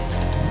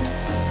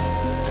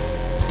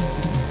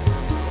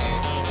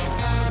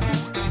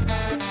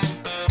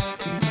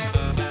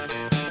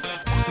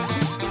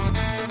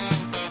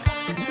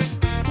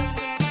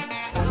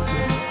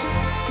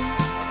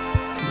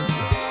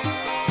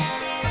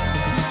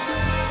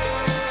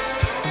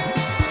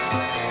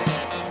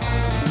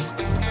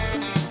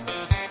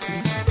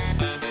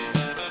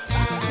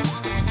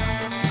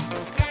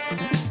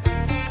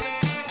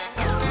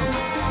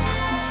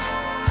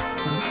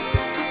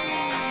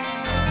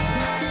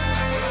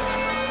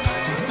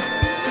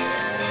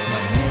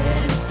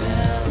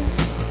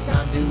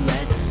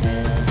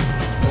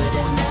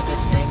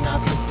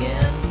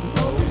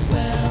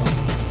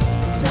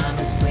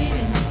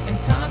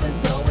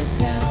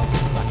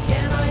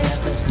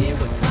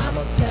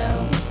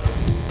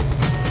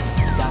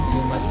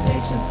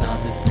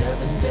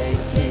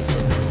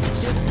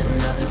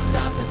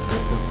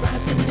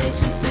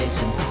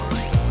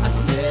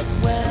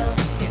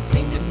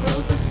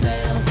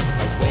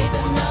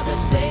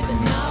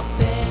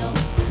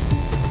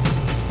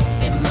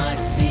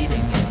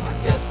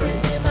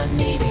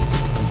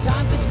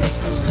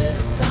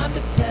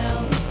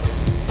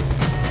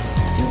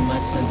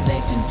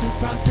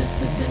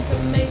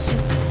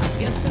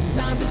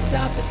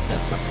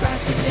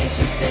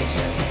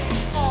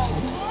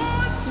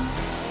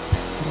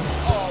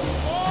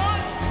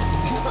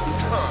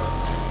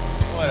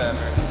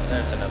 Whatever.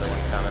 There's another one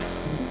coming.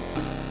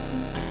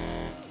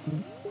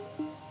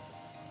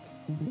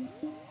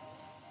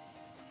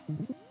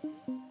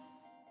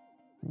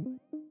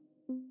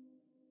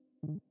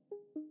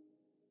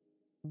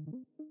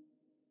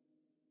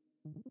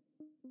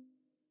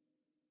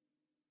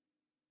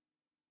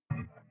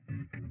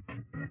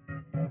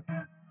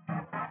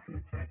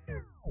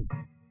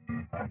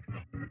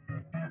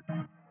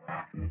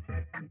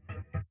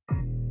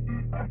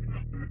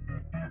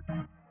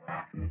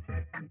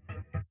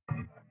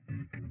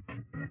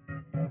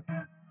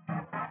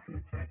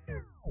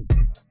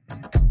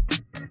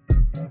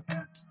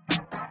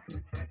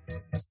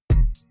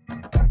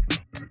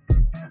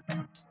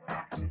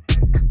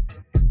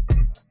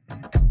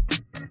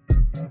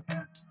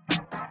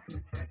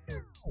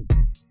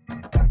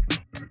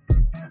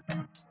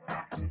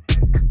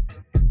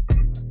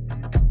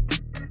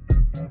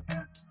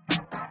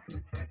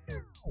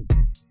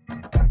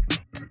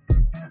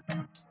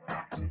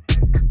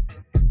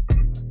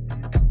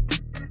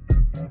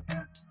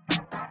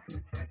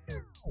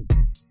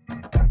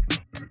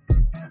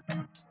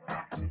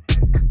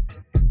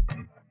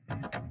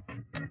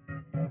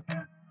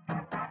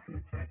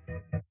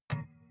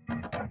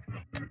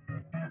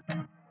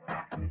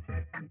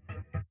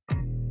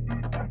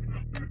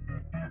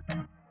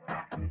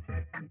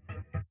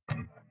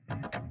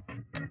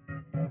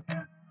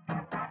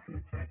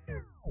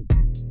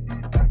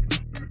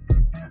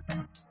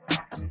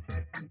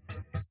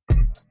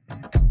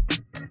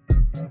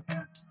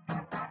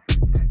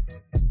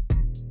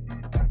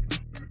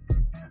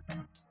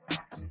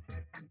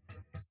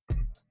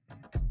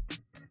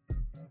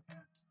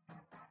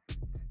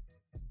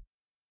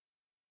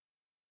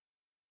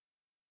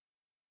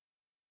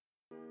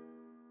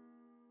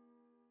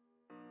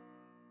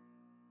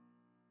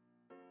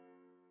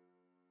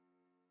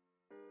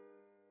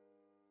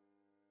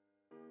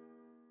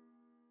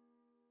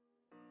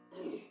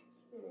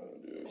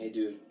 Hey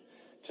dude,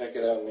 check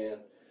it out, man.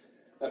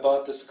 I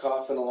bought this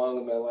coffin along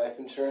with my life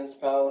insurance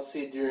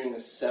policy during a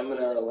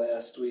seminar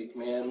last week,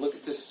 man. Look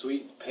at this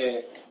sweet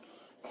pic.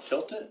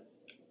 Tilt it?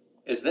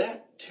 Is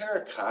that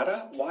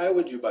terracotta? Why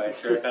would you buy a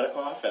terracotta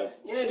coffin?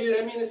 Yeah, dude,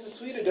 I mean, it's a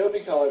sweet adobe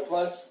color,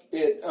 plus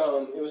it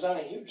was on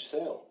a huge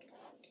sale.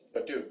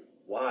 But dude,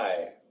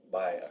 why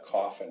buy a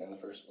coffin in the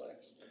first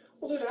place?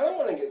 Well, dude, I don't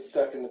want to get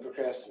stuck in the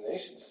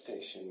procrastination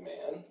station,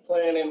 man.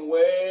 Planning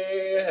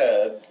way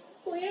ahead.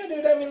 Well, yeah,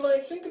 dude, I mean,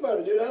 like, think about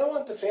it, dude. I don't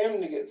want the family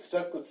to get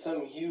stuck with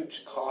some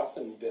huge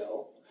coffin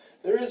bill.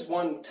 There is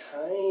one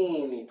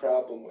tiny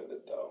problem with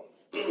it, though.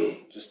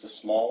 Just a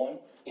small one?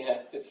 Yeah,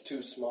 it's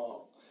too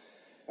small.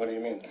 What do you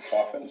mean? The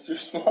coffin's too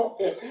small?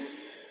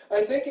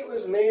 I think it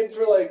was made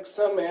for, like,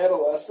 some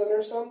adolescent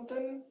or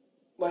something.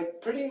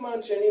 Like, pretty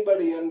much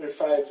anybody under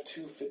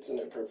 5'2" fits in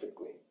it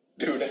perfectly.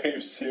 Dude, are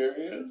you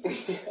serious?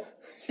 Yeah.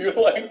 You're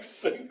like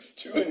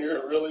 6'2" and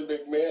you're a really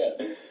big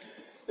man.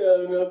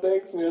 Yeah, no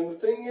thanks, man. The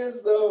thing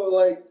is, though,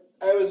 like,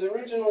 I was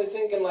originally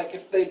thinking, like,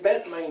 if they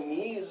bent my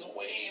knees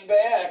way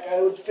back,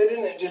 I would fit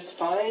in it just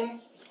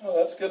fine. Oh,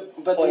 that's good.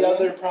 But the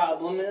other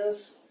problem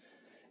is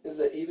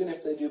that even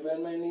if they do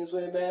bend my knees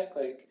way back,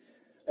 like,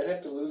 I'd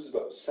have to lose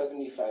about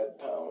 75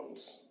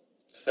 pounds.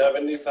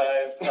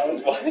 75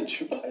 pounds? Why did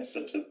you buy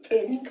such a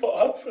thin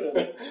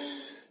coffin?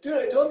 Dude,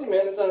 I told you,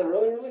 man, it's on a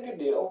really, really good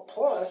deal.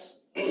 Plus,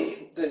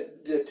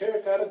 the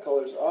terracotta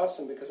color is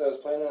awesome because I was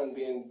planning on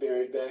being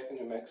buried back in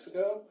New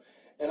Mexico,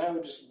 and I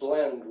would just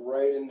blend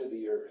right into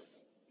the earth.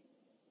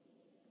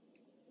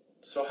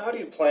 So how do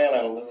you plan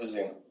on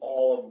losing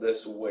all of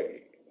this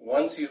weight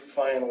once you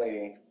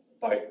finally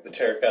bite the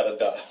terracotta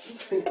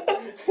dust? Dude,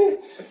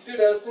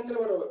 I was thinking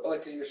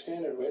about your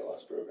standard weight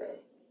loss program.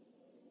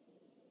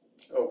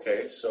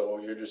 Okay, so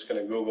you're just going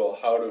to Google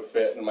how to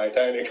fit in my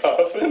tiny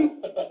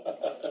coffin?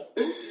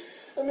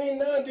 I mean,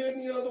 no, dude,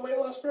 you know, the weight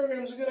loss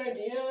program's a good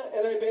idea,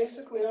 and I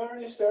basically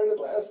already started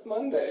last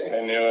Monday.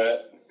 I knew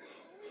it.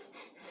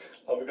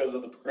 All because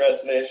of the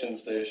procrastination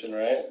station,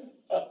 right?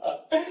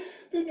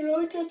 Dude, you're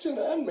really catching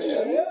on,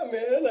 man. Yeah,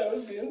 man, I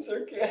was being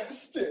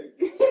sarcastic.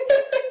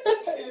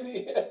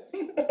 Idiot.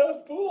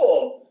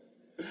 Fool.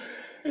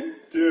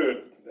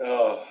 Dude,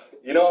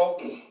 you know,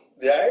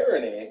 the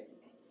irony,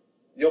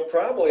 you'll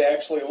probably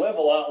actually live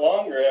a lot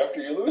longer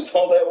after you lose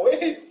all that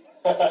weight.